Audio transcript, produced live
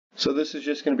So this is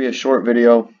just going to be a short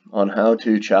video on how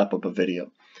to chop up a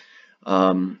video.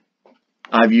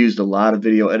 I've used a lot of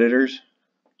video editors.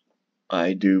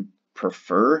 I do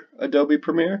prefer Adobe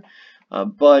Premiere,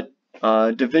 but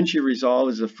DaVinci Resolve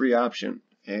is a free option,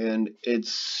 and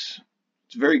it's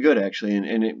very good actually.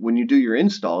 And when you do your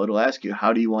install, it'll ask you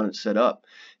how do you want it set up,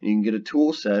 and you can get a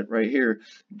tool set right here,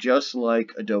 just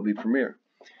like Adobe Premiere.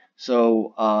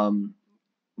 So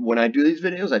when I do these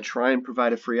videos, I try and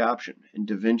provide a free option, and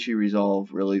DaVinci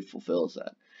Resolve really fulfills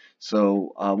that.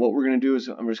 So what we're going to do is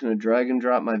I'm just going to drag and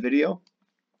drop my video.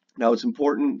 Now it's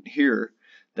important here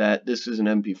that this is an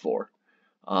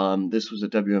MP4. This was a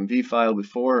WMV file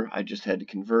before. I just had to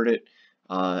convert it,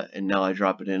 and now I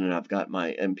drop it in, and I've got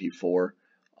my MP4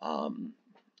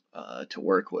 to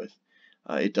work with.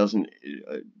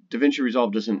 DaVinci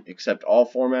Resolve doesn't accept all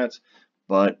formats,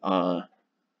 but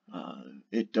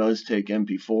it does take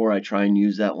MP4. I try and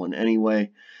use that one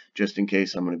anyway, just in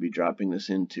case I'm going to be dropping this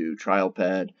into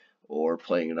TrialPad or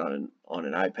playing it on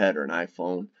an iPad or an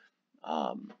iPhone.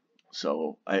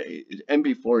 So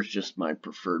MP4 is just my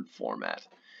preferred format.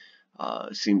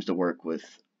 It seems to work with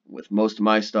most of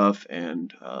my stuff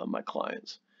and my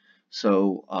clients.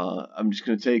 So I'm just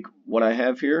going to take what I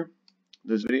have here,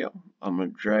 this video. I'm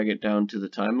going to drag it down to the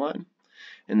timeline,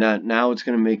 and now it's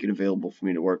going to make it available for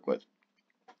me to work with.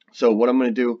 So what I'm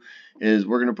going to do is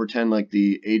we're going to pretend like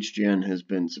the HGN has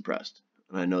been suppressed.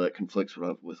 And I know that conflicts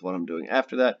with what I'm doing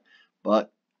after that,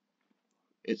 but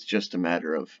it's just a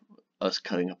matter of us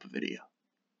cutting up a video,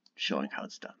 showing how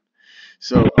it's done.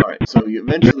 So, alright, so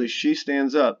eventually she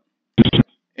stands up,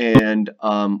 and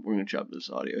we're going to chop this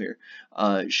audio here.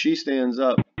 She stands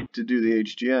up to do the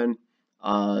HGN.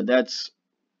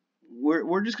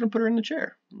 We're just going to put her in the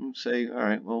chair and say, all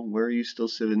right, well, where are you still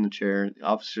sitting in the chair? The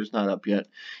officer's not up yet.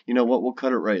 You know what? We'll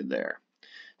cut it right there.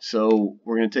 So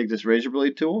we're going to take this razor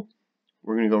blade tool.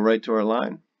 We're going to go right to our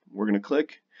line. We're going to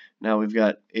click. Now we've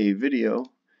got a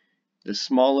video, this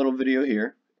small little video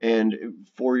here. And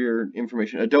for your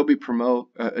information, Adobe Premiere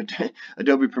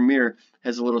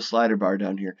has a little slider bar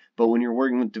down here. But when you're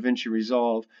working with DaVinci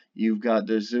Resolve, you've got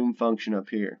the zoom function up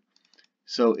here.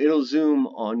 So it'll zoom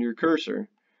on your cursor.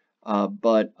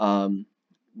 But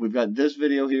we've got this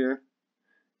video here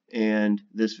and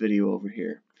this video over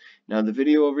here. Now the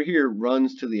video over here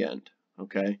runs to the end,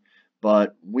 okay?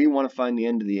 But we want to find the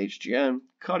end of the HGN,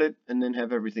 cut it, and then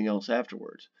have everything else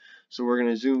afterwards. So we're going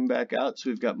to zoom back out so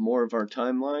we've got more of our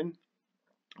timeline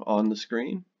on the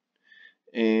screen.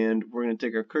 And we're going to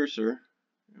take our cursor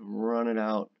and run it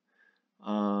out.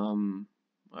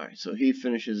 Alright, so he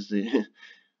finishes the...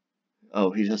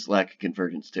 oh, he has lack of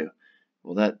convergence too.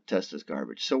 Well, that test is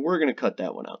garbage. So we're going to cut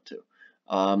that one out too.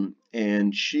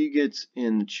 And she gets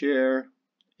in the chair,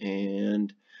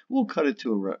 and we'll cut it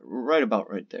to right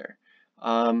about right there.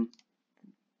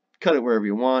 Cut it wherever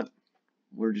you want.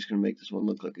 We're just going to make this one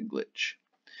look like a glitch.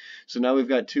 So now we've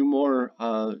got two more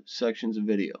sections of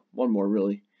video. One more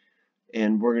really.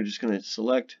 And we're just going to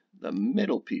select the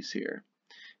middle piece here.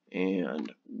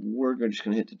 And we're just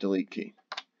going to hit the delete key.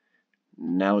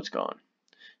 Now it's gone.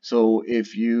 So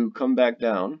if you come back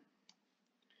down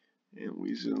and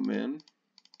we zoom in,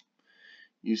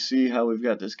 you see how we've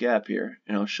got this gap here,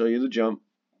 and I'll show you the jump.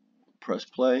 Press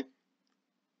play.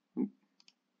 A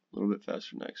little bit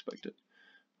faster than I expected.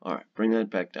 Alright, bring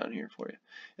that back down here for you.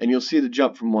 And you'll see the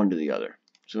jump from one to the other.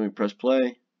 So when we press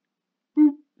play,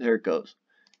 boop, there it goes.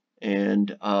 And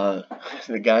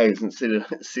the guy isn't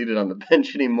seated on the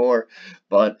bench anymore,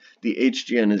 but the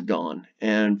HGN is gone.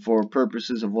 And for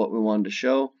purposes of what we wanted to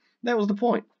show, that was the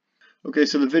point. Okay,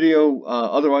 so the video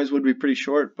otherwise would be pretty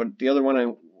short, but the other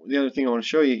thing I want to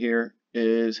show you here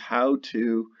is how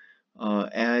to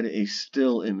add a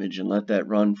still image and let that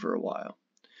run for a while.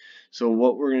 So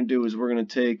what we're going to do is we're going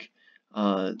to take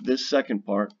this second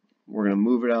part, we're going to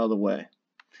move it out of the way.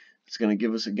 It's going to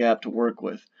give us a gap to work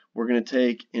with. We're going to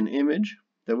take an image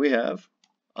that we have.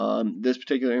 This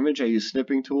particular image, I used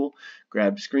snipping tool,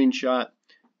 grabbed screenshot,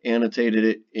 annotated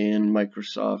it in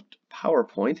Microsoft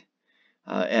PowerPoint,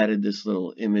 added this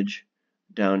little image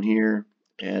down here,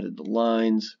 added the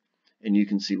lines, and you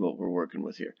can see what we're working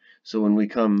with here. So when we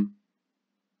come,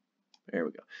 there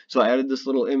we go. So I added this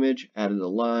little image, added the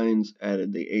lines,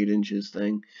 added the 8 inches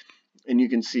thing, and you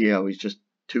can see how he's just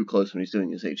too close when he's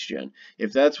doing his HGN.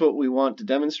 If that's what we want to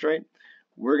demonstrate,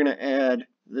 we're going to add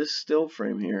this still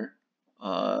frame here.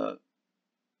 We're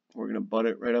going to butt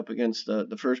it right up against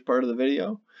the first part of the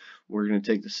video. We're going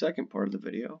to take the second part of the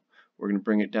video. We're going to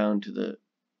bring it down to the...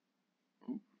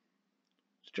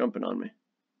 It's jumping on me.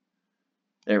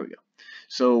 There we go.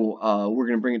 So we're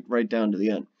going to bring it right down to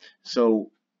the end.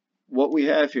 So what we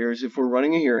have here is if we're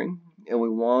running a hearing, and we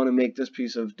want to make this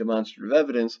piece of demonstrative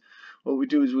evidence, what we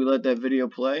do is we let that video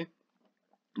play.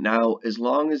 Now, as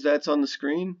long as that's on the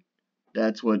screen,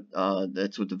 that's what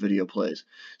the video plays.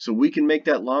 So we can make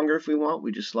that longer if we want.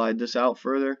 We just slide this out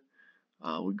further.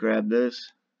 We grab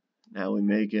this. Now we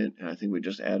make it, and I think we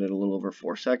just added a little over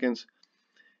 4 seconds,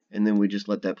 and then we just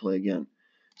let that play again.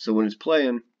 So when it's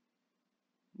playing,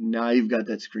 now you've got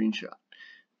that screenshot.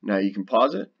 Now you can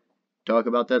pause it, talk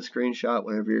about that screenshot,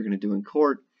 whatever you're going to do in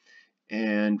court,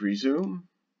 and resume.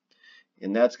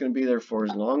 And that's going to be there for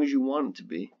as long as you want it to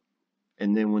be.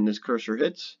 And then when this cursor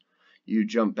hits, you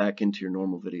jump back into your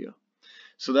normal video.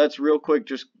 So that's real quick,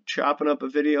 just chopping up a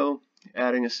video,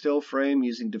 adding a still frame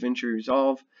using DaVinci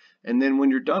Resolve, and then when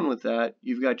you're done with that,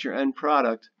 you've got your end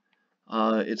product.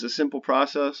 It's a simple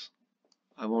process.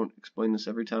 I won't explain this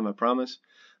every time, I promise,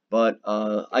 but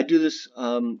I do this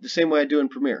the same way I do in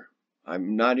Premiere.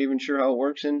 I'm not even sure how it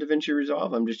works in DaVinci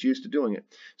Resolve. I'm just used to doing it.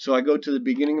 So I go to the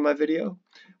beginning of my video,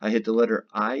 I hit the letter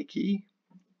I key,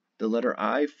 the letter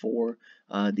I for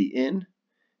the in.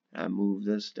 I move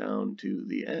this down to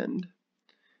the end,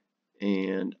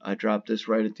 and I drop this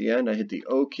right at the end. I hit the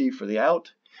O key for the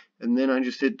out, and then I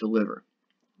just hit deliver.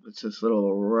 It's this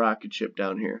little rocket ship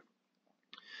down here.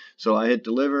 So I hit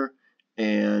deliver,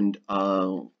 and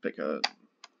I'll pick a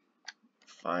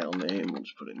file name. We'll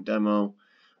just put it in demo,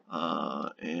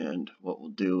 and what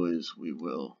we'll do is we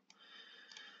will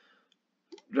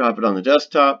drop it on the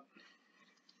desktop.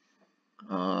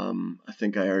 I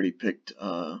think I already picked,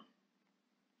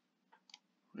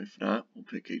 if not, we'll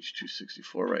pick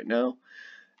H264 right now.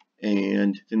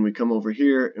 And then we come over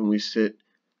here and we just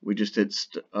hit,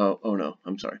 oh no,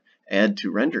 I'm sorry, add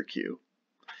to render queue.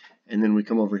 And then we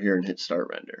come over here and hit start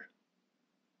render.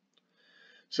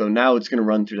 So now it's going to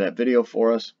run through that video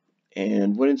for us.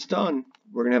 And when it's done,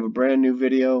 we're going to have a brand new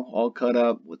video all cut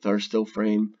up with our still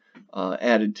frame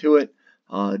added to it,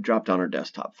 dropped on our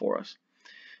desktop for us.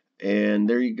 And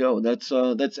there you go. That's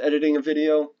editing a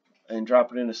video and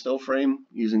drop it in a still frame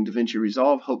using DaVinci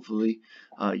Resolve. Hopefully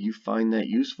you find that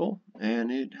useful and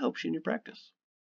it helps you in your practice.